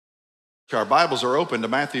Our Bibles are open to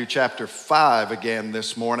Matthew chapter 5 again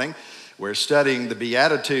this morning. We're studying the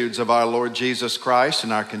Beatitudes of our Lord Jesus Christ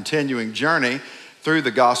in our continuing journey through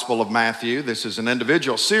the Gospel of Matthew. This is an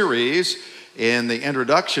individual series in the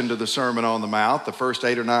introduction to the Sermon on the Mount, the first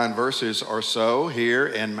 8 or 9 verses or so here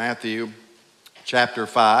in Matthew chapter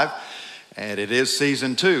 5. And it is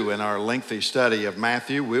season 2 in our lengthy study of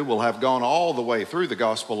Matthew. We will have gone all the way through the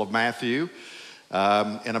Gospel of Matthew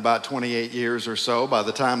in about 28 years or so by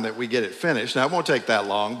the time that we get it finished. Now, it won't take that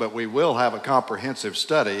long, but we will have a comprehensive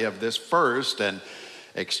study of this first and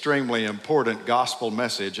extremely important gospel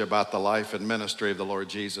message about the life and ministry of the Lord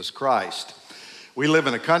Jesus Christ. We live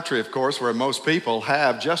in a country, of course, where most people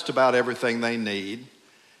have just about everything they need,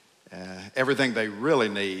 everything they really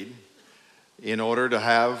need in order to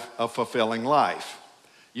have a fulfilling life.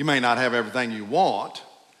 You may not have everything you want,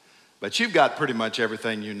 but you've got pretty much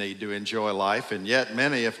everything you need to enjoy life, and yet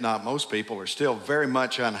many, if not most people, are still very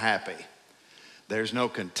much unhappy. There's no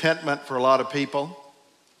contentment for a lot of people.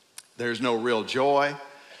 There's no real joy.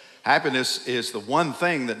 Happiness is the one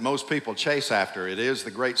thing that most people chase after. It is the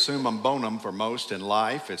great summum bonum for most in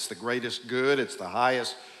life. It's the greatest good. It's the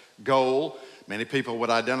highest goal. Many people would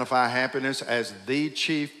identify happiness as the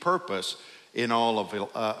chief purpose in all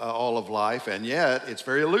of life, and yet it's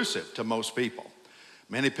very elusive to most people.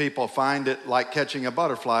 Many people find it like catching a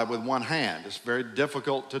butterfly with one hand. It's very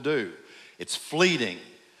difficult to do. It's fleeting.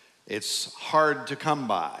 It's hard to come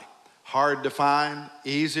by, hard to find,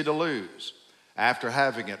 easy to lose after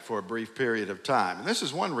having it for a brief period of time. And this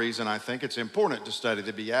is one reason I think it's important to study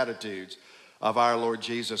the Beatitudes of our Lord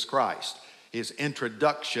Jesus Christ, his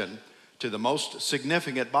introduction to the most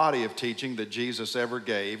significant body of teaching that Jesus ever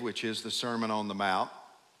gave, which is the Sermon on the Mount.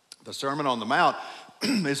 The Sermon on the Mount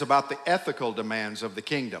is about the ethical demands of the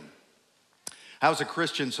kingdom. How's a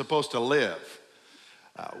Christian supposed to live?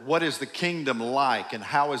 What is the kingdom like, and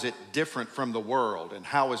how is it different from the world? And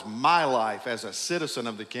how is my life as a citizen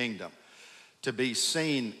of the kingdom to be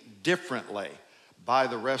seen differently by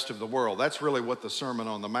the rest of the world? That's really what the Sermon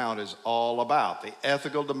on the Mount is all about, the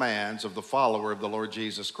ethical demands of the follower of the Lord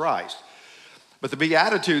Jesus Christ. But the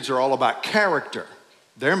Beatitudes are all about character.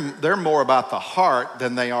 They're more about the heart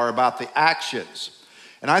than they are about the actions.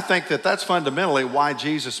 And I think that that's fundamentally why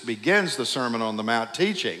Jesus begins the Sermon on the Mount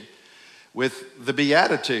teaching with the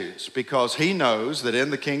Beatitudes, because he knows that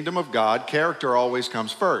in the kingdom of God, character always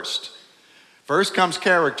comes first. First comes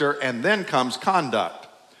character, and then comes conduct.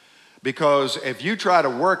 Because if you try to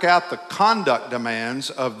work out the conduct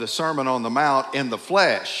demands of the Sermon on the Mount in the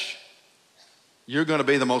flesh, you're going to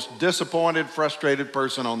be the most disappointed, frustrated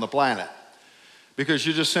person on the planet, because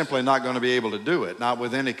you're just simply not going to be able to do it, not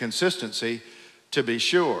with any consistency, to be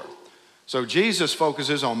sure. So Jesus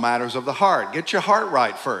focuses on matters of the heart. Get your heart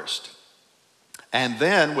right first. And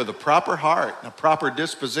then with a proper heart, a proper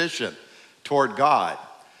disposition toward God,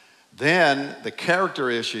 then the character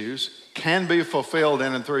issues can be fulfilled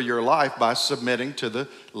in and through your life by submitting to the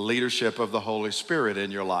leadership of the Holy Spirit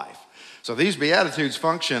in your life. So these Beatitudes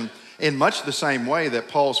function in much the same way that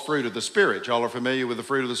Paul's fruit of the Spirit. Y'all are familiar with the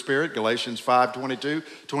fruit of the Spirit, Galatians 5:22,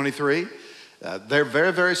 23. They're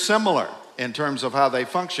very, very similar in terms of how they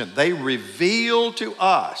function. They reveal to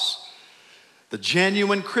us the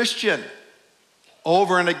genuine Christian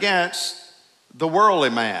over and against the worldly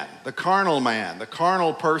man, the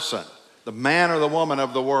carnal person, the man or the woman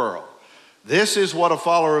of the world. This is what a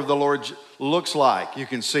follower of the Lord looks like. You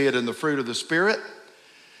can see it in the fruit of the Spirit,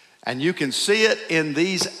 and you can see it in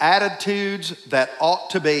these attitudes that ought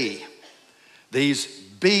to be. These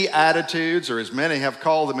Beatitudes, or as many have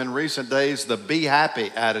called them in recent days, the be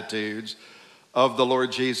happy attitudes of the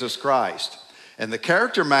Lord Jesus Christ. And the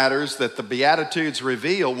character matters that the Beatitudes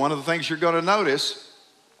reveal, one of the things you're going to notice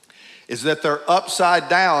is that they're upside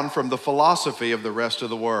down from the philosophy of the rest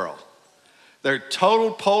of the world. They're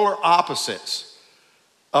total polar opposites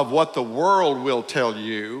of what the world will tell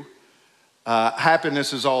you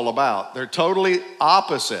happiness is all about. They're totally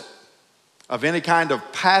opposite of any kind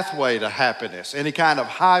of pathway to happiness, any kind of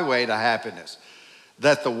highway to happiness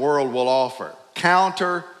that the world will offer.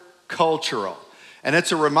 Counter-cultural. And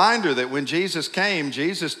it's a reminder that when Jesus came,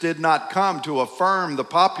 Jesus did not come to affirm the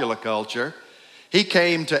popular culture. He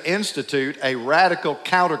came to institute a radical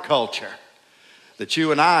counterculture that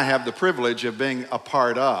you and I have the privilege of being a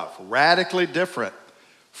part of. Radically different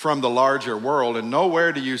from the larger world. And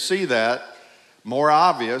nowhere do you see that more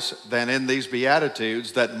obvious than in these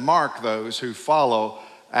Beatitudes that mark those who follow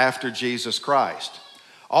after Jesus Christ.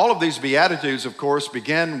 All of these Beatitudes, of course,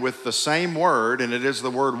 begin with the same word, and it is the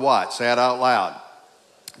word what? Say it out loud.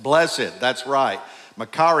 Blessed, that's right.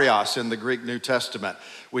 Makarios in the Greek New Testament,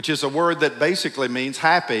 which is a word that basically means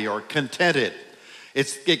happy or contented.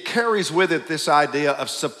 It carries with it this idea of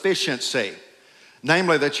sufficiency,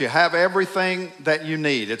 namely that you have everything that you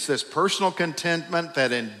need. It's this personal contentment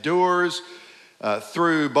that endures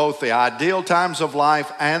through both the ideal times of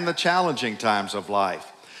life and the challenging times of life.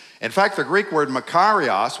 In fact, the Greek word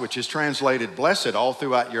makarios, which is translated blessed all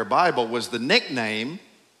throughout your Bible, was the nickname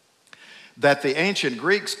that the ancient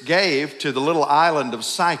Greeks gave to the little island of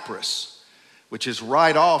Cyprus, which is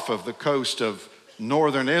right off of the coast of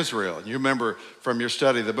northern Israel. And you remember from your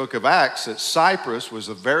study of the book of Acts that Cyprus was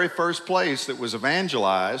the very first place that was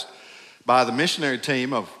evangelized by the missionary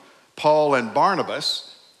team of Paul and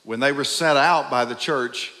Barnabas when they were sent out by the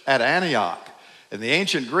church at Antioch. And the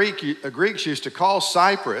ancient Greeks used to call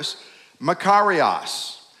Cyprus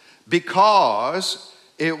Makarios because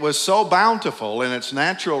it was so bountiful in its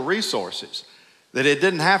natural resources that it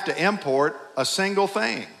didn't have to import a single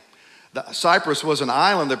thing. Cyprus was an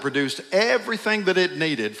island that produced everything that it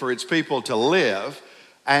needed for its people to live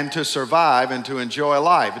and to survive and to enjoy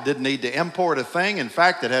life. It didn't need to import a thing. In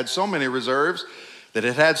fact, it had so many reserves that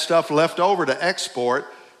it had stuff left over to export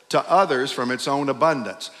to others from its own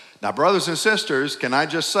abundance. Now, brothers and sisters, can I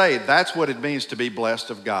just say that's what it means to be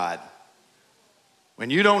blessed of God. When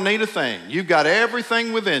you don't need a thing, you've got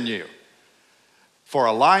everything within you for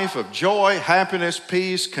a life of joy, happiness,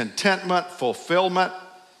 peace, contentment, fulfillment.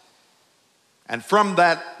 And from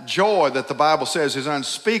that joy that the Bible says is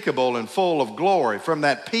unspeakable and full of glory, from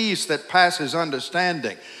that peace that passes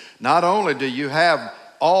understanding, not only do you have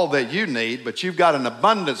all that you need, but you've got an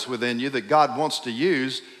abundance within you that God wants to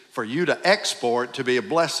use for you to export to be a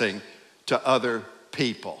blessing to other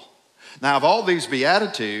people. Now, of all these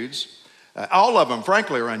Beatitudes, all of them,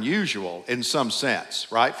 frankly, are unusual in some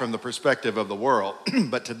sense, right, from the perspective of the world.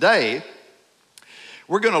 But today,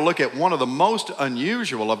 we're going to look at one of the most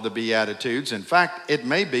unusual of the Beatitudes. In fact, it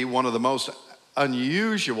may be one of the most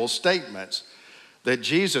unusual statements that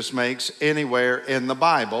Jesus makes anywhere in the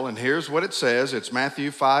Bible. And here's what it says. It's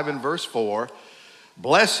Matthew 5 and verse 4.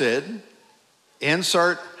 Blessed,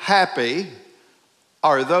 insert happy,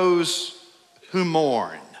 are those who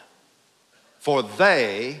mourn, for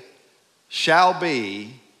they shall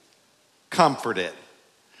be comforted.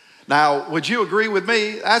 Now, would you agree with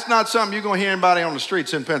me? That's not something you're going to hear anybody on the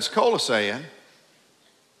streets in Pensacola saying.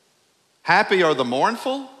 Happy are the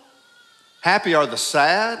mournful, happy are the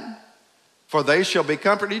sad, for they shall be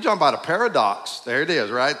comforted. You're talking about a paradox. There it is,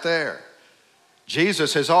 right there.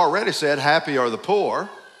 Jesus has already said, happy are the poor.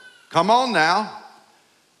 Come on now.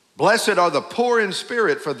 Blessed are the poor in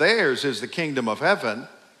spirit, for theirs is the kingdom of heaven.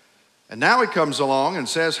 And now he comes along and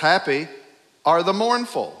says, happy are the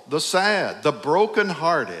mournful, the sad, the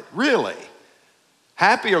brokenhearted. Really?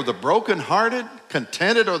 Happy are the brokenhearted?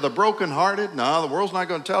 Contented are the brokenhearted? No, the world's not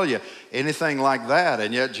going to tell you anything like that.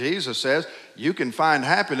 And yet Jesus says you can find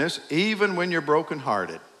happiness even when you're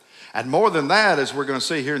brokenhearted. And more than that, as we're going to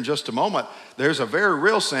see here in just a moment, there's a very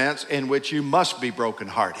real sense in which you must be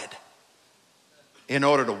brokenhearted in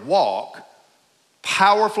order to walk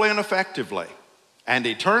powerfully and effectively and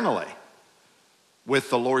eternally with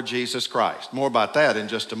the Lord Jesus Christ. More about that in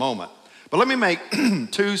just a moment. But let me make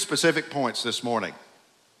two specific points this morning.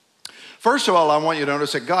 First of all, I want you to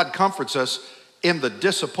notice that God comforts us in the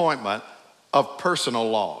disappointment of personal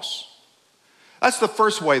loss. That's the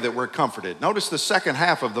first way that we're comforted. Notice the second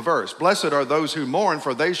half of the verse. Blessed are those who mourn,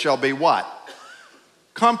 for they shall be what?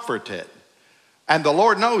 Comforted. And the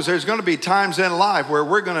Lord knows there's going to be times in life where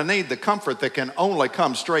we're going to need the comfort that can only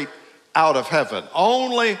come straight out of heaven.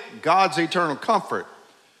 Only God's eternal comfort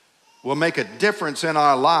will make a difference in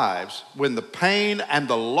our lives when the pain and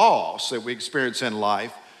the loss that we experience in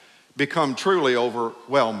life become truly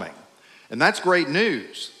overwhelming. And that's great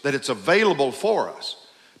news that it's available for us,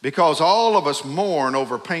 because all of us mourn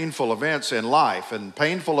over painful events in life, and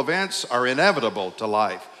painful events are inevitable to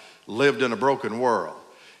life lived in a broken world.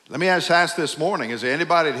 Let me ask this morning, is there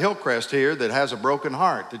anybody at Hillcrest here that has a broken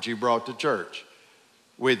heart that you brought to church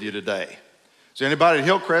with you today? Is there anybody at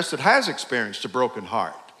Hillcrest that has experienced a broken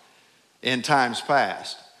heart in times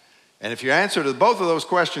past? And if your answer to both of those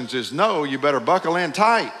questions is no, you better buckle in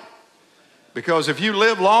tight, because if you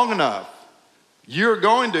live long enough, you're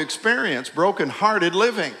going to experience broken-hearted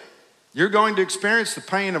living. You're going to experience the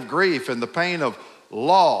pain of grief and the pain of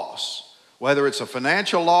loss, whether it's a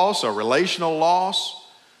financial loss, a relational loss,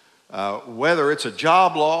 whether it's a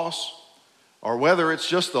job loss, or whether it's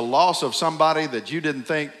just the loss of somebody that you didn't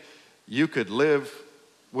think you could live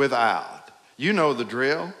without. You know the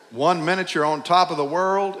drill. 1 minute you're on top of the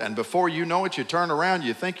world, and before you know it, you turn around,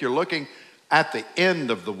 you think you're looking at the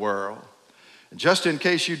end of the world. And just in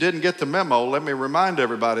case you didn't get the memo, let me remind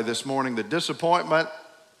everybody this morning that disappointment,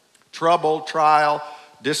 trouble, trial,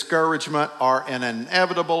 discouragement are an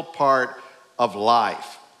inevitable part of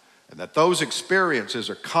life, and that those experiences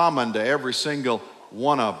are common to every single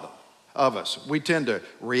one of us. We tend to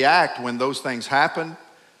react when those things happen,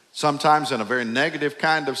 sometimes in a very negative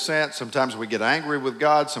kind of sense. Sometimes we get angry with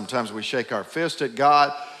God. Sometimes we shake our fist at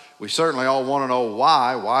God. We certainly all want to know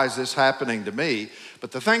why. Why is this happening to me?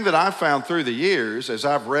 But the thing that I've found through the years, as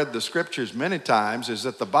I've read the scriptures many times, is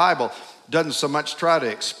that the Bible doesn't so much try to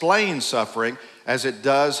explain suffering as it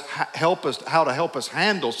does how to help us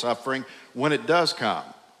handle suffering when it does come.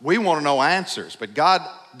 We want to know answers, but God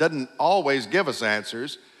doesn't always give us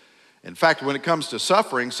answers. In fact, when it comes to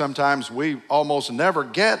suffering, sometimes we almost never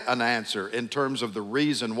get an answer in terms of the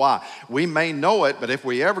reason why. We may know it, but if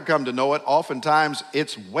we ever come to know it, oftentimes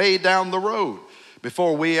it's way down the road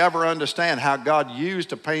before we ever understand how God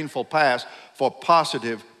used a painful past for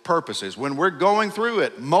positive purposes. When we're going through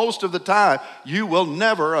it, most of the time, you will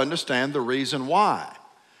never understand the reason why.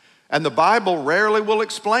 And the Bible rarely will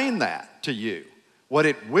explain that to you. What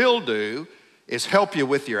it will do is help you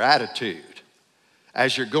with your attitude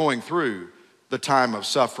as you're going through the time of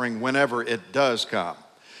suffering whenever it does come.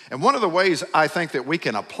 And one of the ways I think that we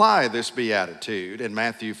can apply this beatitude in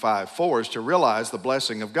Matthew 5:4 is to realize the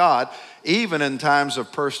blessing of God even in times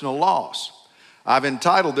of personal loss. I've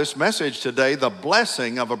entitled this message today, The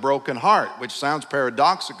Blessing of a Broken Heart, which sounds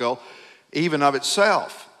paradoxical even of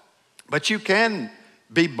itself. But you can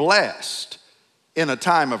be blessed in a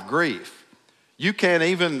time of grief. You can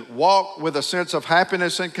even walk with a sense of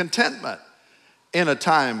happiness and contentment in a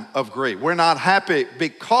time of grief. We're not happy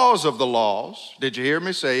because of the loss. Did you hear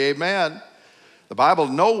me say amen? The Bible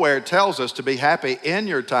nowhere tells us to be happy in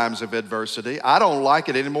your times of adversity. I don't like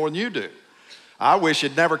it any more than you do. I wish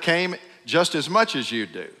it never came just as much as you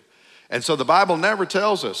do. And so the Bible never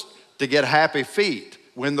tells us to get happy feet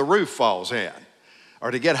when the roof falls in,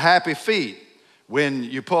 or to get happy feet when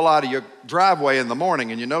you pull out of your driveway in the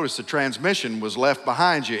morning and you notice the transmission was left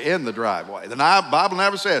behind you in the driveway. The Bible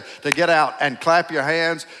never said to get out and clap your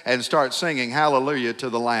hands and start singing hallelujah to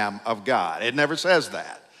the Lamb of God. It never says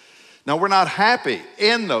that. No, we're not happy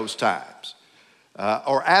in those times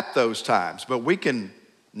or at those times, but we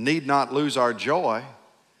need not lose our joy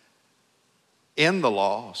in the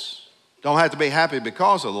loss. Don't have to be happy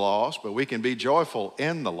because of the loss, but we can be joyful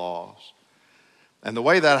in the loss. And the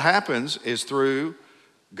way that happens is through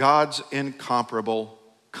God's incomparable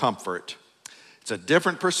comfort. It's a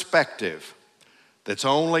different perspective that's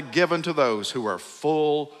only given to those who are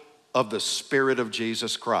full of the Spirit of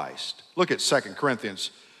Jesus Christ. Look at 2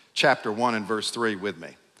 Corinthians chapter 1 and verse 3 with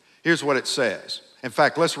me. Here's what it says. In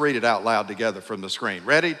fact, let's read it out loud together from the screen.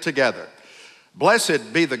 Ready? Together.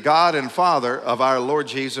 Blessed be the God and Father of our Lord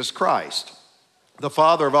Jesus Christ, the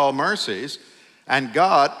Father of all mercies, and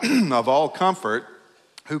God of all comfort,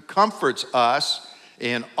 who comforts us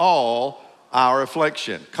in all our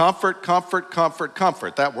affliction. Comfort, comfort, comfort,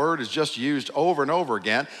 comfort. That word is just used over and over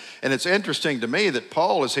again. And it's interesting to me that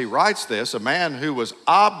Paul, as he writes this, a man who was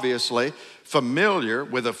obviously familiar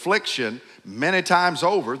with affliction many times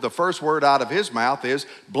over, the first word out of his mouth is,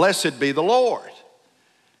 blessed be the Lord.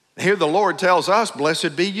 Here the Lord tells us,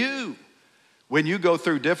 blessed be you. When you go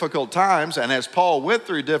through difficult times, and as Paul went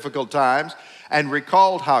through difficult times and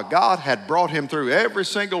recalled how God had brought him through every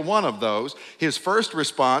single one of those, his first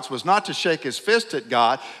response was not to shake his fist at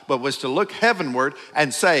God, but was to look heavenward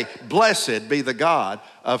and say, blessed be the God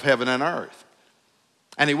of heaven and earth.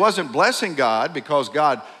 And he wasn't blessing God because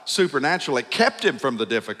God supernaturally kept him from the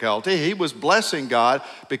difficulty. He was blessing God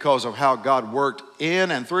because of how God worked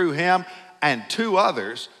in and through him and to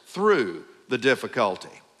others through the difficulty.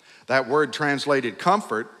 That word translated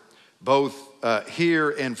comfort, both here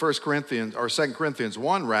in 1 Corinthians, or 2 Corinthians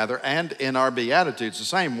 1 rather, and in our Beatitudes, the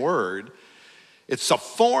same word. It's a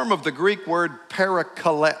form of the Greek word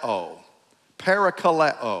parakaleo.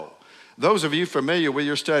 Parakaleo. Those of you familiar with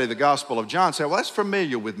your study of the Gospel of John say, well, that's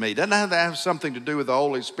familiar with me. Doesn't that have something to do with the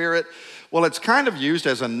Holy Spirit? Well, it's kind of used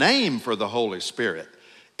as a name for the Holy Spirit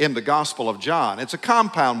in the Gospel of John. It's a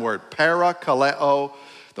compound word, parakaleo.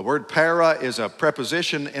 The word para is a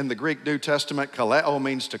preposition in the Greek New Testament. Kaleo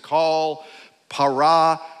means to call.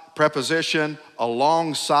 Para, preposition,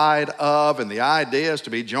 alongside of, and the idea is to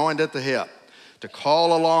be joined at the hip, to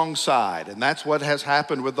call alongside. And that's what has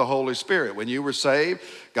happened with the Holy Spirit. When you were saved,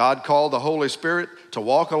 God called the Holy Spirit to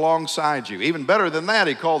walk alongside you. Even better than that,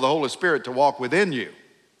 he called the Holy Spirit to walk within you.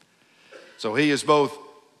 So he is both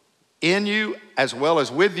in you as well as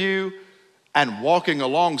with you and walking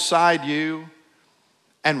alongside you.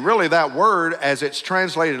 And really that word, as it's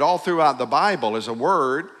translated all throughout the Bible, is a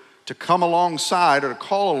word to come alongside or to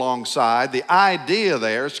call alongside. The idea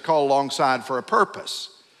there is to call alongside for a purpose.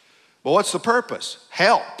 Well, what's the purpose?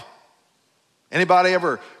 Help. Anybody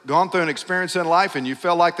ever gone through an experience in life and you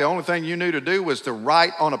felt like the only thing you knew to do was to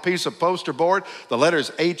write on a piece of poster board the letters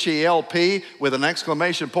H-E-L-P with an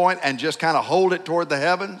exclamation point and just kind of hold it toward the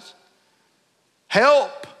heavens?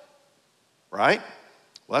 Help, right?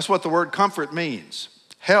 Well, that's what the word comfort means.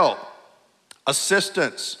 Help,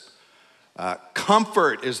 assistance,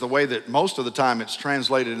 comfort is the way that most of the time it's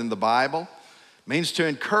translated in the Bible. It means to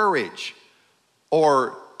encourage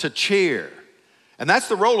or to cheer. And that's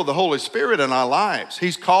the role of the Holy Spirit in our lives.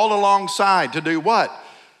 He's called alongside to do what?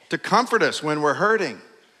 To comfort us when we're hurting,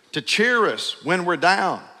 to cheer us when we're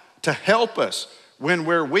down, to help us when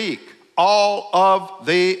we're weak. All of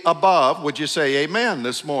the above. Would you say amen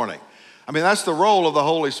this morning? I mean, that's the role of the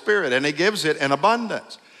Holy Spirit, and He gives it in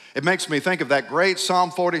abundance. It makes me think of that great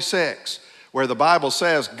Psalm 46, where the Bible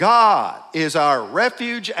says, God is our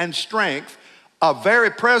refuge and strength, a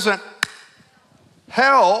very present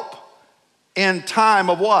help in time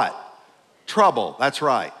of what? Trouble. That's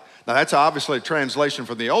right. Now that's obviously a translation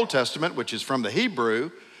from the Old Testament, which is from the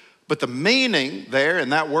Hebrew, but the meaning there in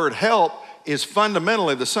that word help is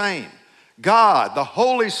fundamentally the same. God, the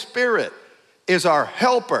Holy Spirit, is our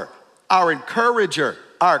helper, our encourager,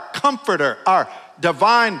 our comforter, our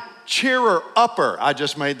divine cheerer-upper. I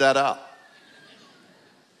just made that up.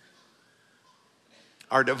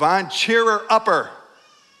 Our divine cheerer-upper.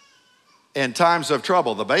 In times of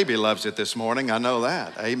trouble. The baby loves it this morning, I know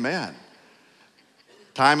that. Amen.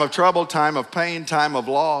 Time of trouble, time of pain, time of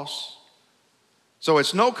loss. So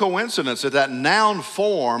it's no coincidence that that noun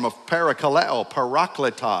form of parakaleo,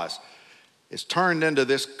 parakletos, is turned into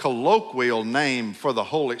this colloquial name for the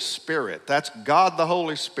Holy Spirit. That's God the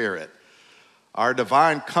Holy Spirit, our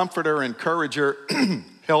divine comforter, encourager,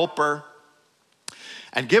 helper.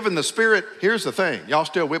 And given the Spirit, here's the thing. Y'all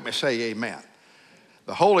still with me? Say amen.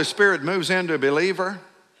 The Holy Spirit moves into a believer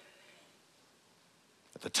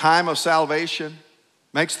at the time of salvation,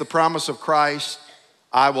 makes the promise of Christ,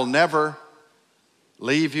 I will never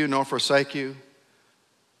leave you nor forsake you.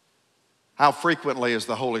 How frequently is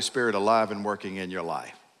the Holy Spirit alive and working in your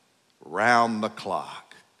life? Round the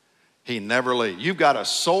clock. He never leaves. You've got a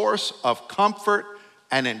source of comfort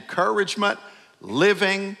and encouragement,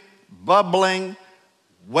 living, bubbling,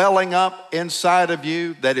 welling up inside of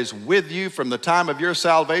you that is with you from the time of your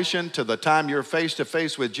salvation to the time you're face to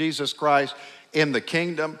face with Jesus Christ in the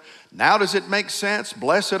kingdom. Now does it make sense?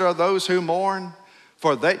 Blessed are those who mourn,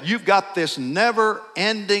 for that you've got this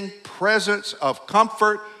never-ending presence of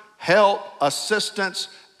comfort, help, assistance,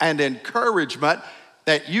 and encouragement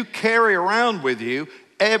that you carry around with you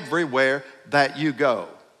everywhere that you go.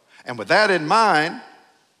 And with that in mind,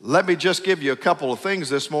 let me just give you a couple of things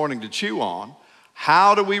this morning to chew on.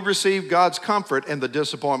 How do we receive God's comfort in the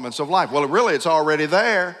disappointments of life? Well, really, it's already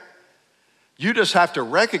there. You just have to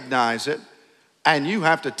recognize it, and you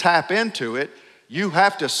have to tap into it. You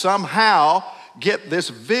have to somehow get this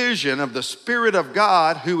vision of the Spirit of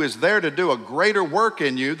God who is there to do a greater work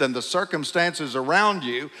in you than the circumstances around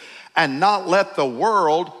you, and not let the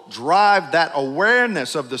world drive that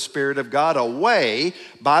awareness of the Spirit of God away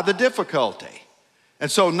by the difficulty. And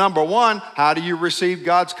so, number one, how do you receive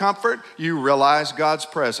God's comfort? You realize God's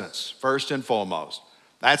presence, first and foremost.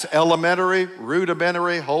 That's elementary,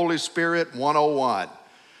 rudimentary, Holy Spirit 101.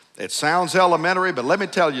 It sounds elementary, but let me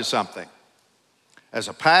tell you something. As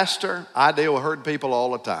a pastor, I deal with hurting people all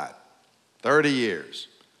the time. 30 years.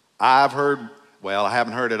 I've heard, well, I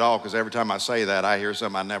haven't heard it all because every time I say that, I hear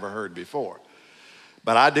something I never heard before.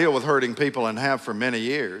 But I deal with hurting people and have for many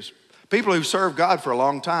years. People who serve God for a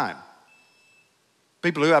long time.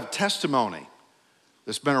 People who have testimony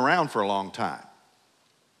that's been around for a long time.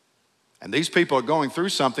 And these people are going through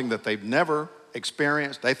something that they've never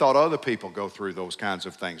experienced. They thought other people go through those kinds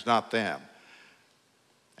of things, not them.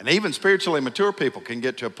 And even spiritually mature people can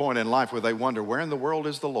get to a point in life where they wonder, where in the world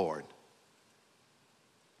is the Lord?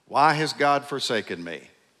 Why has God forsaken me?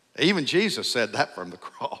 Even Jesus said that from the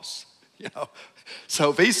cross. So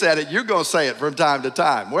if He said it, you're going to say it from time to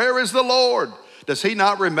time. Where is the Lord? Does He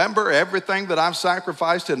not remember everything that I've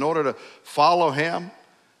sacrificed in order to follow Him?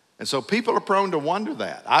 And so people are prone to wonder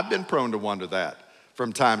that. I've been prone to wonder that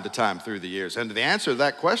from time to time through the years. And the answer to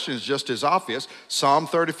that question is just as obvious. Psalm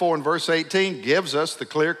 34 and verse 18 gives us the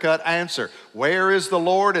clear-cut answer. Where is the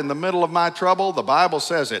Lord in the middle of my trouble? The Bible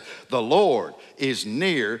says it. The Lord is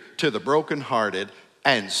near to the brokenhearted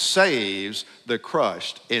and saves the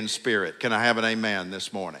crushed in spirit. Can I have an amen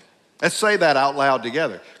this morning? Let's say that out loud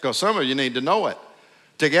together, because some of you need to know it.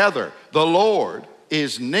 Together, the Lord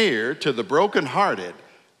is near to the brokenhearted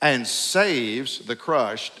and saves the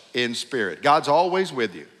crushed in spirit. God's always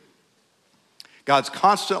with you. God's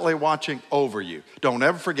constantly watching over you. Don't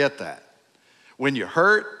ever forget that. When you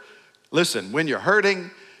hurt, listen, when you're hurting,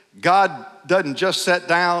 God doesn't just sit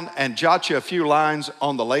down and jot you a few lines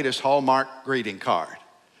on the latest Hallmark greeting card.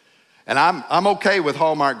 And I'm okay with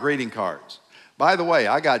Hallmark greeting cards. By the way,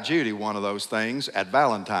 I got Judy one of those things at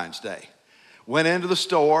Valentine's Day. Went into the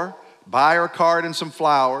store, buy her a card and some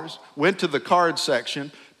flowers, went to the card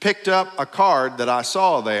section, picked up a card that I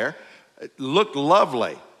saw there. It looked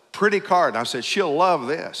lovely, pretty card. I said, she'll love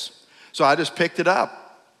this. So I just picked it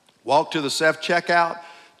up, walked to the self-checkout,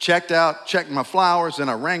 checked out, checked my flowers, and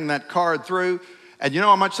I rang that card through. And you know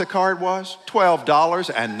how much the card was?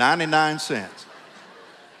 $12.99.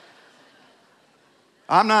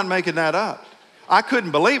 I'm not making that up. I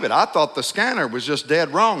couldn't believe it. I thought the scanner was just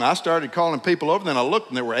dead wrong. I started calling people over, then I looked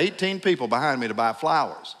and there were 18 people behind me to buy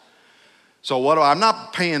flowers. So I'm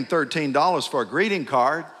not paying $13 for a greeting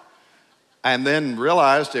card, and then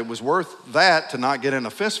realized it was worth that to not get in a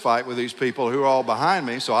fist fight with these people who are all behind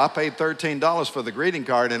me. So I paid $13 for the greeting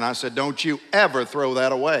card, and I said, don't you ever throw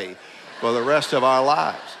that away for the rest of our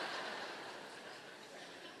lives.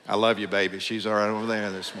 I love you, baby. She's all right over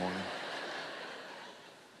there this morning.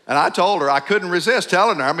 And I told her, I couldn't resist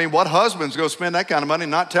telling her. I mean, what husband's going to spend that kind of money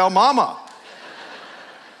and not tell mama?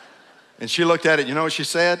 And she looked at it, you know what she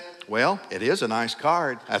said? Well, it is a nice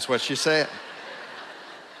card. That's what she said.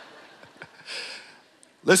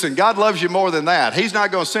 Listen, God loves you more than that. He's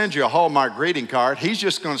not going to send you a Hallmark greeting card. He's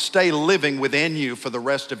just going to stay living within you for the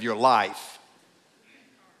rest of your life.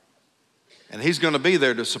 And He's going to be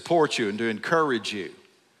there to support you and to encourage you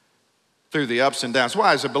through the ups and downs.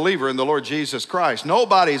 Why, as a believer in the Lord Jesus Christ,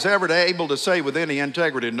 nobody's ever able to say with any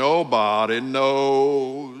integrity, nobody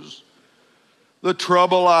knows the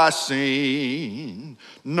trouble I seen.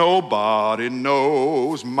 Nobody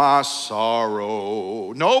knows my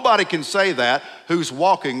sorrow. Nobody can say that who's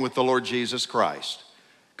walking with the Lord Jesus Christ,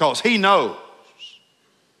 because He knows.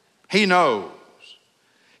 He knows.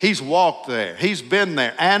 He's walked there. He's been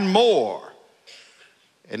there and more.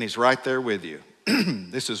 And He's right there with you.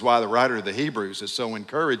 This is why the writer of the Hebrews is so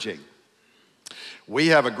encouraging. We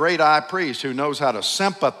have a great high priest who knows how to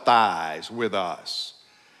sympathize with us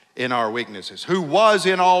in our weaknesses, who was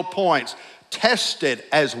in all points tested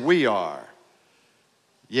as we are,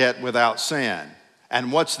 yet without sin.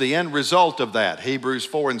 And what's the end result of that? Hebrews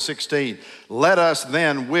 4:16. Let us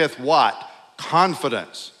then with what?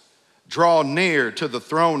 Confidence draw near to the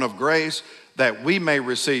throne of grace, that we may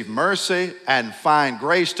receive mercy and find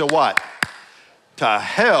grace to what? To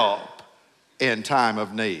help in time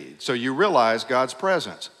of need. So you realize God's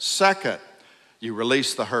presence. Second, you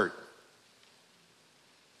release the hurt.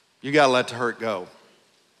 You got to let the hurt go,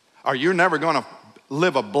 or you're never going to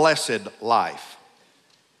live a blessed life,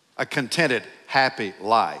 a contented, happy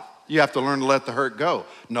life. You have to learn to let the hurt go.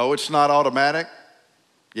 No, it's not automatic.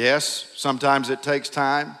 Yes, sometimes it takes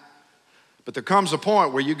time. But there comes a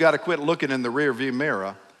point where you got to quit looking in the rearview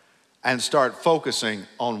mirror and start focusing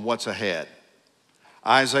on what's ahead.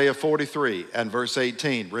 Isaiah 43 and verse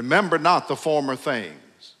 18. Remember not the former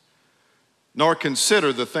things, nor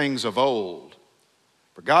consider the things of old.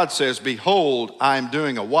 For God says, behold, I am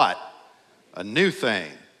doing a what? A new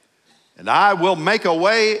thing. And I will make a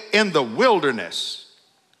way in the wilderness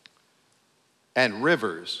and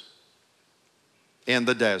rivers in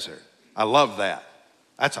the desert. I love that.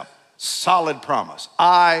 That's a solid promise.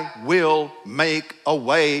 I will make a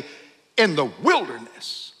way in the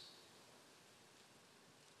wilderness,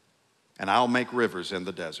 and I'll make rivers in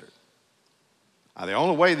the desert. Now, the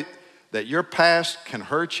only way that your past can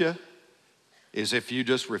hurt you is if you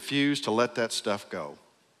just refuse to let that stuff go.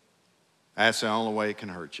 That's the only way it can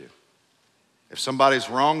hurt you. If somebody's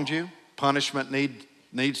wronged you, punishment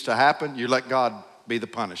needs to happen, you let God be the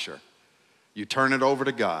punisher. You turn it over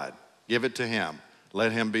to God. Give it to Him.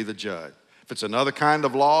 Let Him be the judge. If it's another kind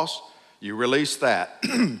of loss, you release that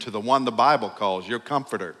to the one the Bible calls your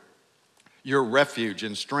comforter, your refuge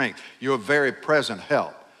and strength, your very present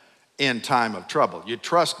help in time of trouble. You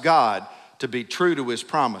trust God to be true to His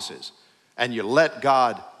promises, and you let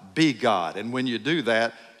God be God. And when you do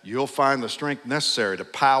that, you'll find the strength necessary to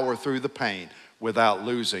power through the pain without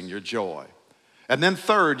losing your joy. And then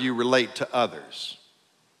third, you relate to others.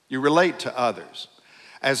 You relate to others.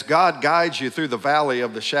 As God guides you through the valley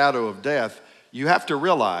of the shadow of death, you have to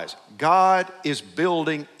realize God is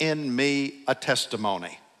building in me a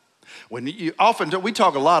testimony. We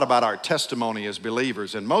talk a lot about our testimony as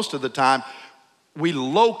believers, and most of the time we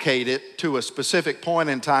locate it to a specific point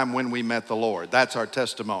in time when we met the Lord. That's our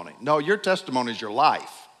testimony. No, your testimony is your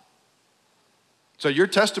life. So your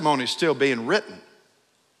testimony is still being written.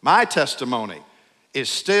 My testimony is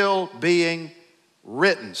still being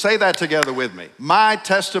written. Say that together with me. My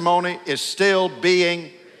testimony is still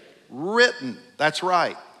being written. That's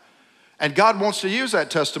right. And God wants to use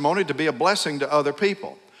that testimony to be a blessing to other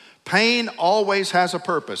people. Pain always has a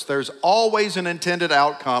purpose. There's always an intended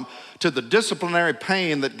outcome to the disciplinary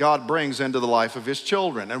pain that God brings into the life of his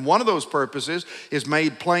children. And one of those purposes is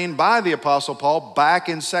made plain by the Apostle Paul back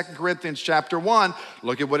in 2 Corinthians chapter 1.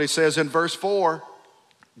 Look at what he says in verse 4.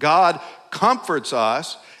 God comforts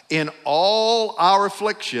us in all our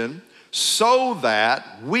affliction so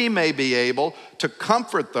that we may be able to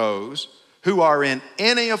comfort those who are in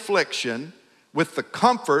any affliction with the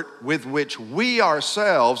comfort with which we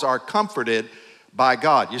ourselves are comforted by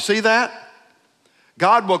God. You see that?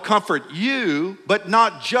 God will comfort you, but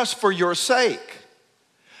not just for your sake.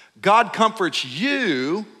 God comforts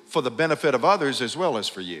you for the benefit of others as well as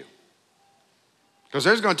for you. Because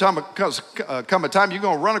there's going to come a time you're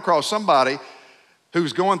going to run across somebody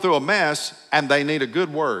who's going through a mess and they need a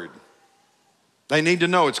good word. They need to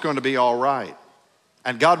know it's going to be all right.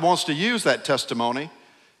 And God wants to use that testimony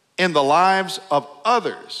in the lives of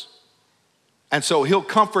others. And so he'll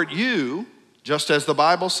comfort you, just as the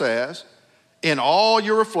Bible says, in all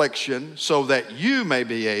your affliction, so that you may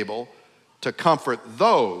be able to comfort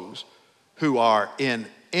those who are in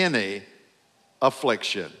any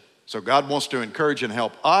affliction. So God wants to encourage and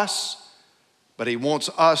help us, but he wants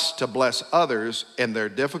us to bless others in their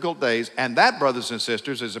difficult days. And that, brothers and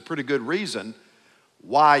sisters, is a pretty good reason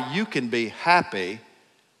why you can be happy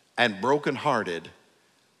and brokenhearted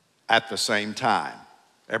at the same time.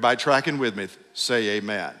 Everybody tracking with me? Say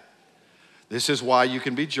amen. This is why you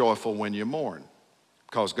can be joyful when you mourn,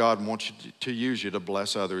 because God wants you to use you to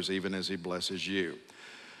bless others even as he blesses you.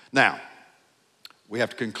 Now, we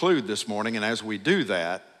have to conclude this morning, and as we do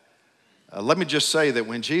that, let me just say that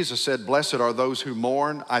when Jesus said, blessed are those who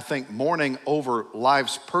mourn, I think mourning over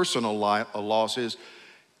life's personal losses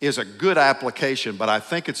is a good application, but I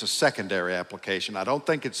think it's a secondary application. I don't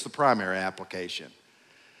think it's the primary application.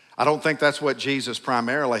 I don't think that's what Jesus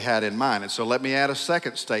primarily had in mind. And so let me add a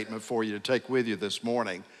second statement for you to take with you this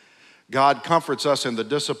morning. God comforts us in the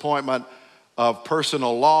disappointment of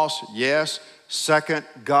personal loss, yes. Second,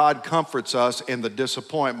 God comforts us in the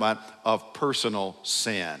disappointment of personal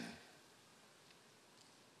sin.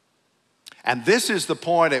 And this is the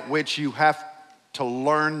point at which you have to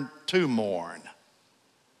learn to mourn.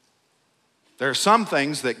 There are some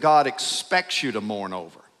things that God expects you to mourn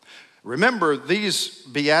over. Remember, these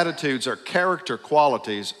Beatitudes are character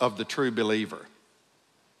qualities of the true believer.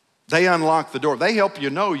 They unlock the door. They help you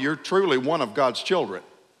know you're truly one of God's children.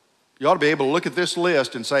 You ought to be able to look at this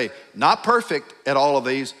list and say, not perfect at all of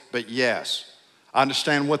these, but yes, I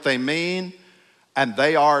understand what they mean, and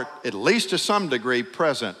they are, at least to some degree,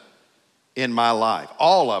 present in my life.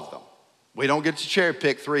 All of them. We don't get to cherry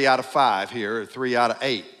pick 3 out of 5 here, or 3 out of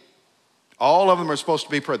 8. All of them are supposed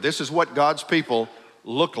to be present. This is what God's people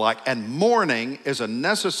look like. And mourning is a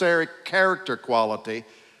necessary character quality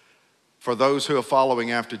for those who are following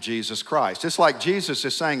after Jesus Christ. It's like Jesus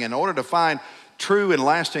is saying, in order to find true and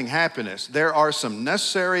lasting happiness, there are some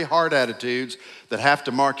necessary heart attitudes that have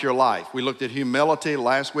to mark your life. We looked at humility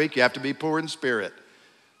last week. You have to be poor in spirit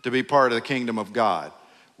to be part of the kingdom of God.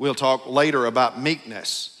 We'll talk later about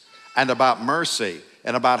meekness and about mercy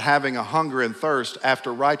and about having a hunger and thirst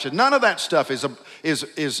after righteousness. None of that stuff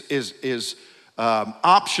is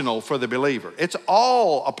optional for the believer. It's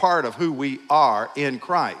all a part of who we are in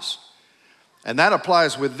Christ. And that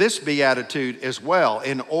applies with this beatitude as well.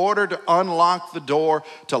 In order to unlock the door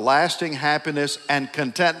to lasting happiness and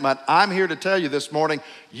contentment, I'm here to tell you this morning,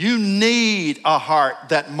 you need a heart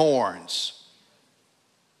that mourns.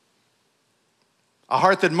 A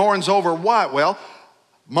heart that mourns over what? Well,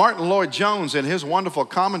 Martin Lloyd-Jones, in his wonderful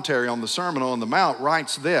commentary on the Sermon on the Mount,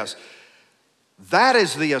 writes this: that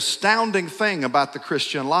is the astounding thing about the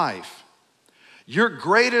Christian life. Your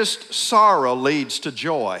greatest sorrow leads to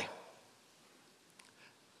joy.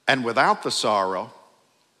 And without the sorrow,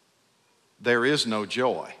 there is no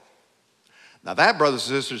joy. Now that, brothers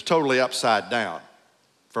and sisters, is totally upside down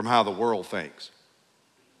from how the world thinks.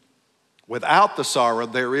 Without the sorrow,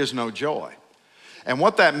 there is no joy. And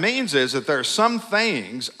what that means is that there are some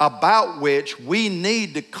things about which we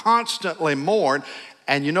need to constantly mourn.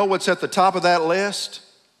 And you know what's at the top of that list?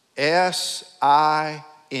 S-I-N.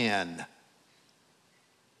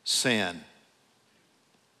 Sin.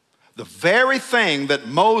 The very thing that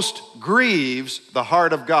most grieves the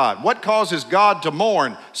heart of God. What causes God to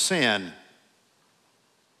mourn? Sin.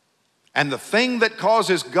 And the thing that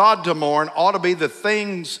causes God to mourn ought to be the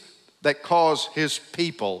things that cause his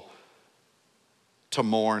people to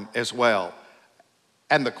mourn as well.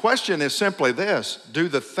 And the question is simply this: do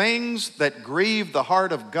the things that grieve the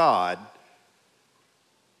heart of God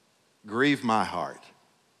grieve my heart?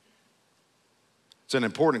 It's an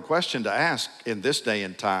important question to ask in this day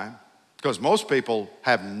and time, because most people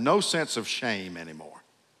have no sense of shame anymore.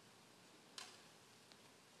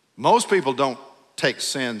 Most people don't take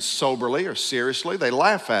sin soberly or seriously. They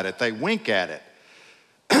laugh at it, they wink at it,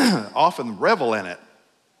 often revel in it.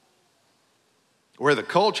 Where the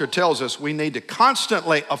culture tells us we need to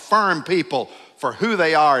constantly affirm people for who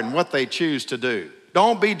they are and what they choose to do.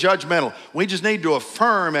 Don't be judgmental. We just need to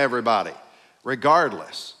affirm everybody,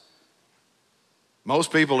 regardless.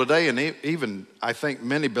 Most people today, and even I think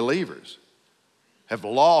many believers, have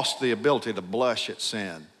lost the ability to blush at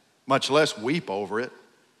sin, much less weep over it,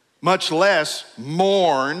 much less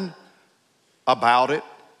mourn about it.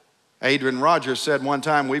 Adrian Rogers said one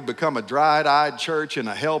time, we've become a dried-eyed church in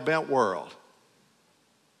a hell-bent world.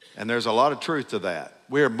 And there's a lot of truth to that.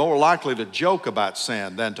 We are more likely to joke about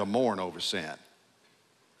sin than to mourn over sin.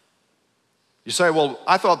 You say, well,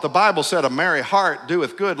 I thought the Bible said a merry heart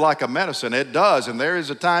doeth good like a medicine. It does, and there is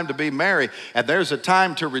a time to be merry, and there's a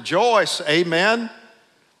time to rejoice, amen?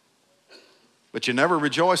 But you never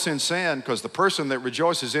rejoice in sin, because the person that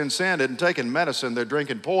rejoices in sin isn't taking medicine, they're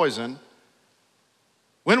drinking poison.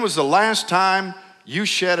 When was the last time you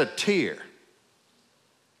shed a tear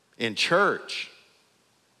in church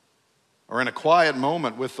or in a quiet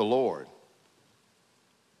moment with the Lord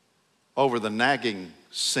over the nagging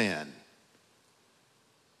sin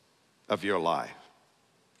of your life?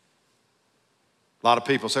 A lot of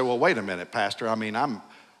people say, well, wait a minute, Pastor. I mean,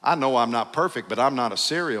 I know I'm not perfect, but I'm not a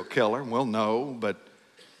serial killer. Well, no, but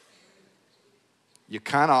you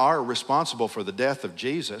kind of are responsible for the death of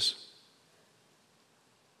Jesus,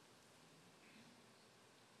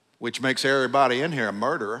 which makes everybody in here a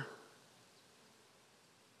murderer.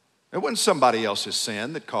 It wasn't somebody else's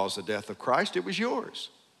sin that caused the death of Christ. It was yours.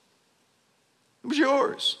 It was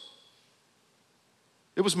yours.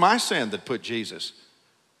 It was my sin that put Jesus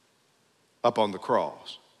up on the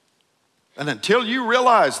cross. And until you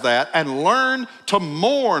realize that and learn to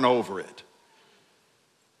mourn over it,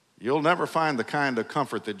 you'll never find the kind of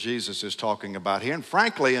comfort that Jesus is talking about here. And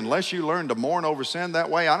frankly, unless you learn to mourn over sin that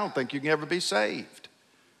way, I don't think you can ever be saved.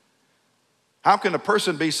 How can a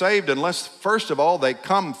person be saved unless, first of all, they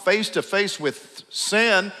come face to face with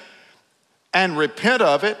sin and repent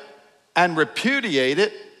of it and repudiate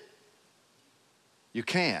it? You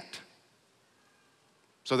can't.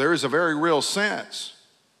 So there is a very real sense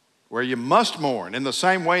where you must mourn in the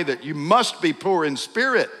same way that you must be poor in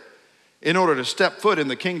spirit in order to step foot in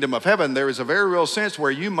the kingdom of heaven. There is a very real sense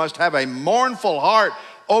where you must have a mournful heart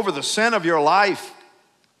over the sin of your life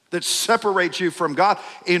that separates you from God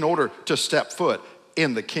in order to step foot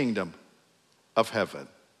in the kingdom of heaven.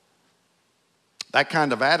 That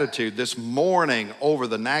kind of attitude, this mourning over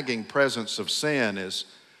the nagging presence of sin, is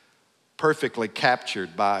perfectly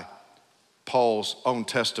captured by Paul's own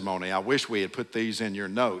testimony. I wish we had put these in your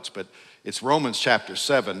notes, but it's Romans chapter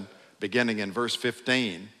 7, beginning in verse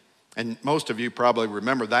 15. And most of you probably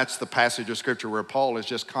remember that's the passage of Scripture where Paul is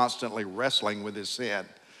just constantly wrestling with his sin.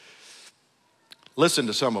 Listen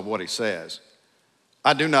to some of what he says.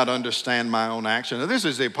 I do not understand my own action. Now, this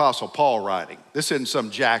is the Apostle Paul writing. This isn't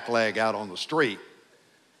some jackleg out on the street.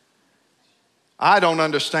 I don't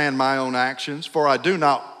understand my own actions, for I do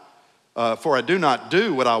not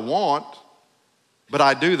do what I want, but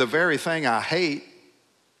I do the very thing I hate.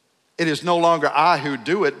 It is no longer I who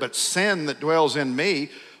do it, but sin that dwells in me.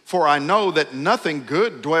 For I know that nothing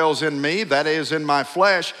good dwells in me, that is, in my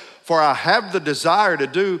flesh. For I have the desire to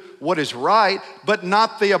do what is right, but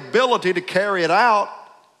not the ability to carry it out.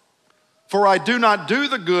 For I do not do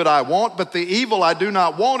the good I want, but the evil I do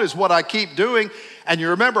not want is what I keep doing. And you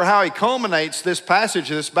remember how he culminates this passage,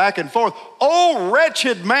 this back and forth. Oh,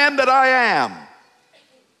 wretched man that I am,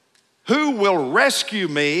 who will rescue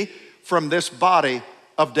me from this body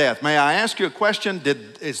of death? May I ask you a question?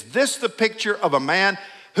 Is this the picture of a man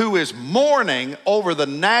who is mourning over the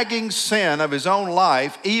nagging sin of his own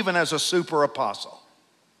life, even as a super apostle?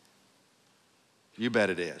 You bet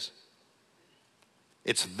it is.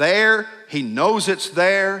 It's there. He knows it's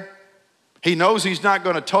there. He knows he's not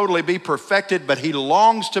going to totally be perfected, but he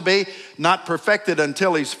longs to be, not perfected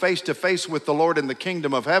until he's face to face with the Lord in the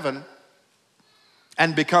kingdom of heaven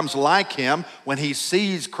and becomes like him when he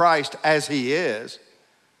sees Christ as he is.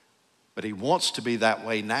 But he wants to be that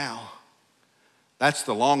way now. That's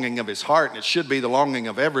the longing of his heart, and it should be the longing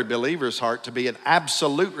of every believer's heart to be an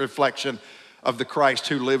absolute reflection of the Christ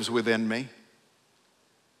who lives within me.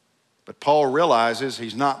 But Paul realizes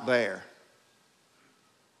he's not there.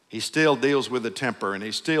 He still deals with the temper, and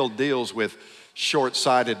he still deals with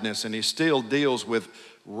short-sightedness, and he still deals with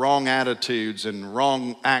wrong attitudes and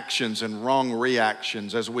wrong actions and wrong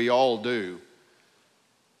reactions, as we all do.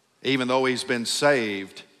 Even though he's been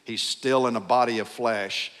saved, he's still in a body of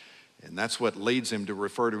flesh, and that's what leads him to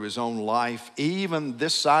refer to his own life, even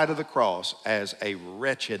this side of the cross, as a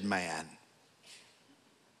wretched man.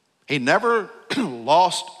 He never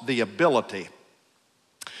lost the ability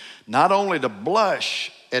not only to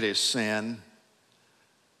blush at his sin,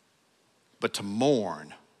 but to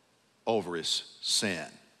mourn over his sin.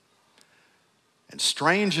 And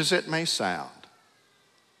strange as it may sound,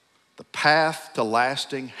 the path to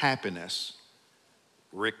lasting happiness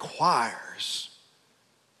requires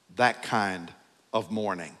that kind of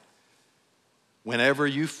mourning. Whenever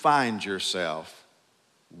you find yourself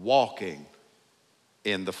walking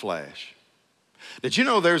in the flesh. Did you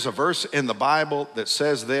know there's a verse in the Bible that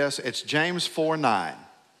says this? It's James 4:9.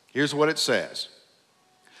 Here's what it says.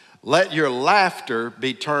 Let your laughter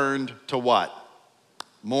be turned to what?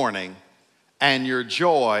 Mourning, and your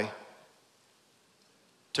joy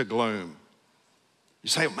to gloom. You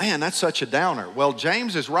say, man, that's such a downer. Well,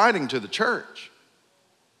 James is writing to the church.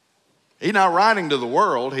 He's not writing to the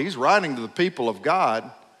world. He's writing to the people of God.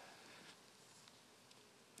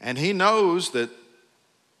 And he knows that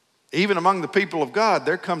even among the people of God,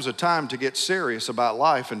 there comes a time to get serious about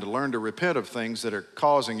life and to learn to repent of things that are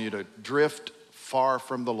causing you to drift far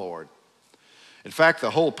from the Lord. In fact,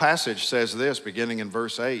 the whole passage says this, beginning in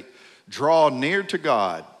verse 8, draw near to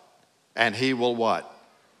God, and he will what?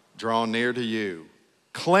 Draw near to you.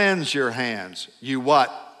 Cleanse your hands. You what?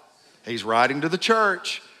 He's writing to the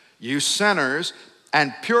church. You sinners,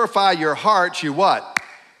 and purify your hearts. You what?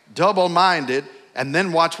 Double-minded. And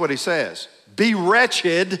then watch what he says. Be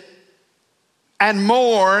wretched and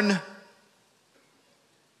mourn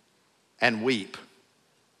and weep.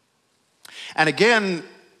 And again,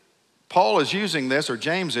 Paul is using this, or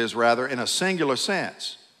James is rather, in a singular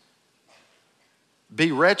sense.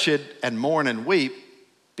 Be wretched and mourn and weep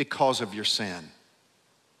because of your sin.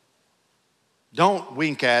 Don't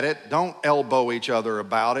wink at it. Don't elbow each other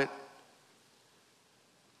about it.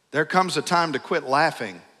 There comes a time to quit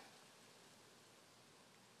laughing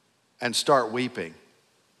and start weeping.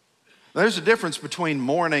 There's a difference between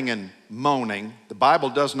mourning and moaning. The Bible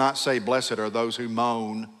does not say, blessed are those who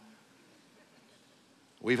moan.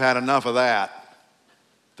 We've had enough of that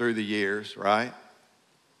through the years, right?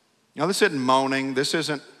 Now, this isn't moaning. This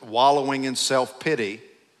isn't wallowing in self-pity.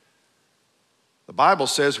 The Bible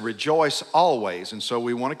says rejoice always, and so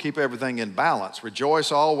we want to keep everything in balance.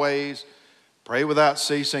 Rejoice always, pray without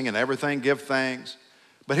ceasing, and everything give thanks.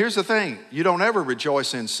 But here's the thing, you don't ever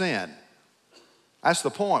rejoice in sin. That's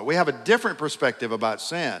the point. We have a different perspective about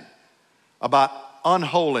sin, about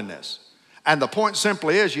unholiness. And the point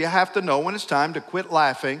simply is you have to know when it's time to quit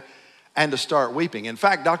laughing and to start weeping. In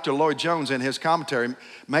fact, Dr. Lloyd Jones in his commentary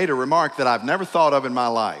made a remark that I've never thought of in my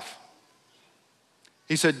life.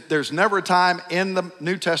 He said, there's never a time in the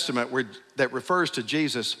New Testament that refers to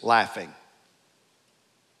Jesus laughing.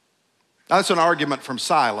 Now, that's an argument from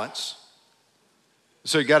silence.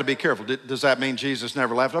 So you got to be careful. Does that mean Jesus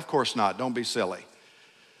never laughed? Of course not. Don't be silly.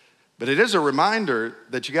 But it is a reminder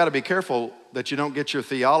that you got to be careful that you don't get your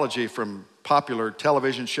theology from popular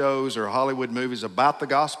television shows or Hollywood movies about the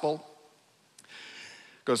gospel.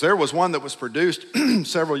 Because there was one that was produced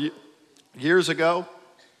several years ago.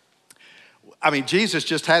 I mean, Jesus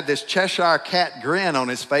just had this Cheshire cat grin on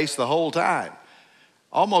his face the whole time,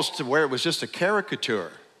 almost to where it was just a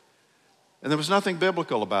caricature. And there was nothing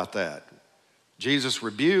biblical about that. Jesus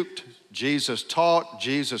rebuked, Jesus taught,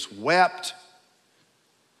 Jesus wept.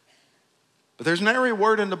 But there's nary a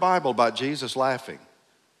word in the Bible about Jesus laughing.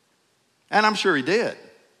 And I'm sure he did.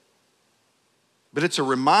 But it's a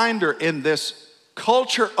reminder in this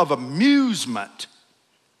culture of amusement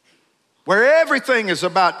where everything is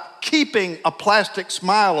about keeping a plastic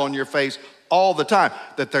smile on your face all the time,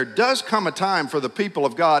 that there does come a time for the people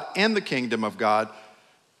of God in the kingdom of God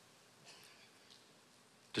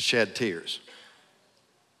to shed tears.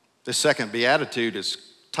 The second beatitude is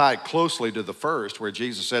tied closely to the first, where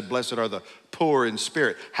Jesus said, blessed are the poor in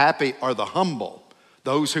spirit. Happy are the humble,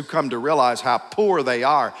 those who come to realize how poor they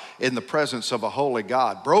are in the presence of a holy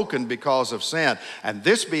God, broken because of sin. And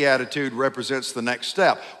this beatitude represents the next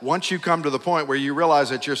step. Once you come to the point where you realize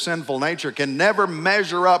that your sinful nature can never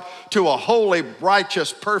measure up to a holy,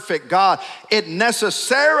 righteous, perfect God, it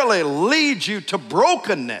necessarily leads you to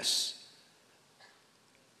brokenness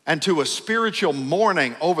and to a spiritual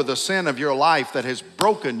mourning over the sin of your life that has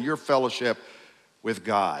broken your fellowship with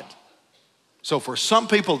God. So for some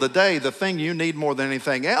people today, the thing you need more than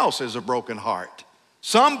anything else is a broken heart.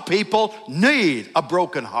 Some people need a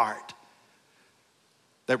broken heart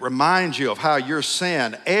that reminds you of how your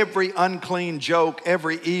sin, every unclean joke,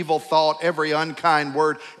 every evil thought, every unkind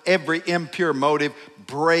word, every impure motive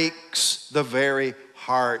breaks the very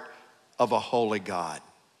heart of a holy God.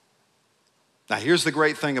 Now, here's the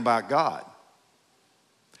great thing about God.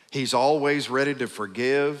 He's always ready to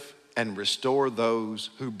forgive and restore those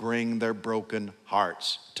who bring their broken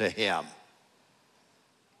hearts to Him.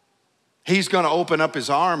 He's going to open up His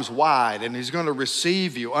arms wide, and He's going to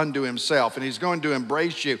receive you unto Himself, and He's going to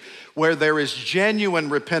embrace you. Where there is genuine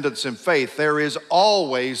repentance and faith, there is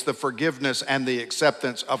always the forgiveness and the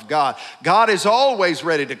acceptance of God. God is always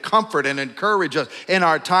ready to comfort and encourage us in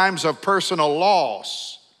our times of personal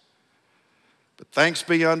loss. But thanks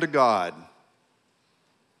be unto God.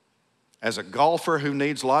 As a golfer who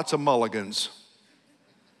needs lots of mulligans,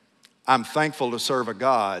 I'm thankful to serve a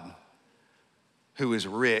God who is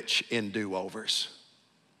rich in do-overs,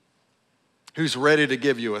 who's ready to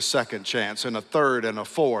give you a second chance and a third and a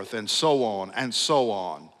fourth and so on and so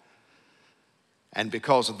on. And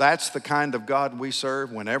because that's the kind of God we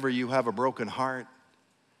serve, whenever you have a broken heart,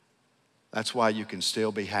 that's why you can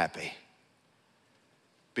still be happy.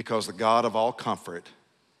 Because the God of all comfort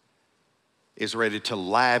is ready to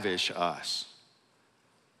lavish us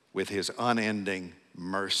with His unending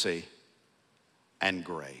mercy and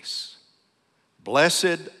grace.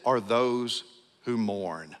 Blessed are those who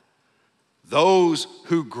mourn, those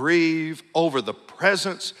who grieve over the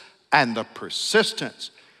presence and the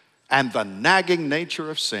persistence and the nagging nature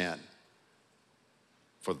of sin,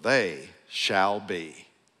 for they shall be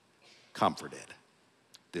comforted.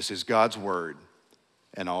 This is God's word,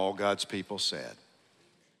 and all God's people said.